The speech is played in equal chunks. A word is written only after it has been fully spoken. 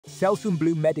Selsun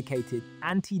Blue Medicated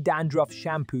Anti-dandruff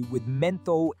Shampoo with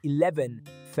Menthol 11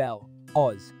 Fel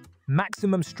Oz.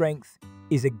 Maximum strength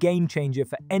is a game changer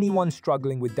for anyone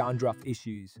struggling with dandruff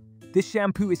issues. This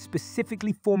shampoo is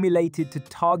specifically formulated to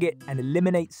target and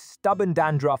eliminate stubborn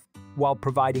dandruff while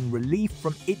providing relief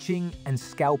from itching and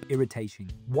scalp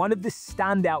irritation. One of the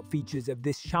standout features of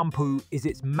this shampoo is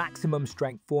its maximum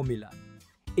strength formula.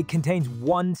 It contains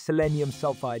 1 selenium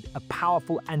sulfide, a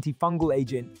powerful antifungal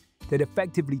agent that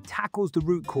effectively tackles the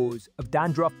root cause of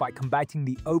dandruff by combating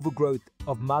the overgrowth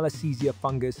of Malassezia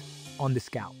fungus on the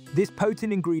scalp. This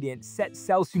potent ingredient sets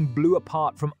Selsun Blue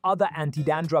apart from other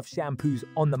anti-dandruff shampoos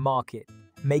on the market,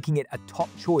 making it a top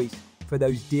choice for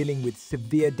those dealing with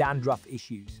severe dandruff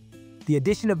issues. The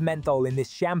addition of menthol in this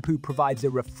shampoo provides a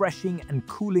refreshing and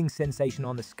cooling sensation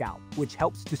on the scalp, which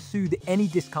helps to soothe any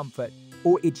discomfort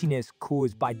or itchiness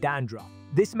caused by dandruff.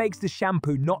 This makes the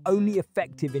shampoo not only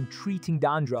effective in treating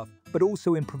dandruff, but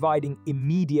also in providing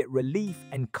immediate relief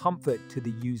and comfort to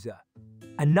the user.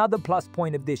 Another plus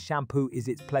point of this shampoo is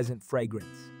its pleasant fragrance.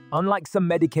 Unlike some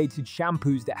medicated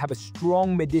shampoos that have a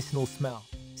strong medicinal smell,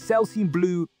 Selsun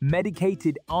Blue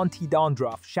Medicated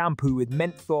Anti-dandruff Shampoo with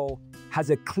Menthol has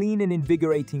a clean and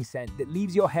invigorating scent that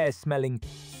leaves your hair smelling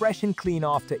fresh and clean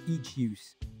after each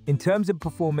use. In terms of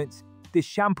performance, this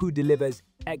shampoo delivers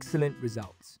excellent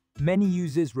results. Many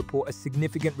users report a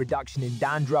significant reduction in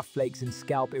dandruff flakes and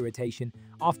scalp irritation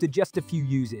after just a few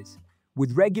uses.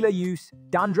 With regular use,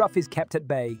 dandruff is kept at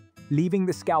bay, leaving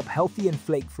the scalp healthy and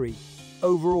flake-free.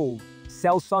 Overall,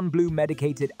 Selsun Blue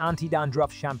Medicated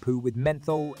Anti-dandruff Shampoo with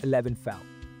Menthol 11 Fel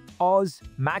Oz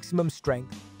Maximum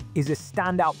Strength is a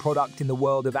standout product in the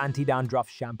world of anti-dandruff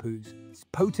shampoos. Its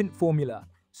potent formula,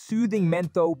 soothing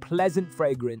menthol, pleasant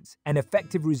fragrance, and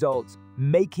effective results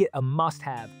make it a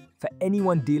must-have for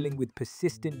anyone dealing with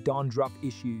persistent dandruff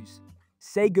issues.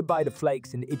 Say goodbye to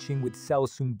flakes and itching with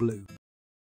Selsun Blue.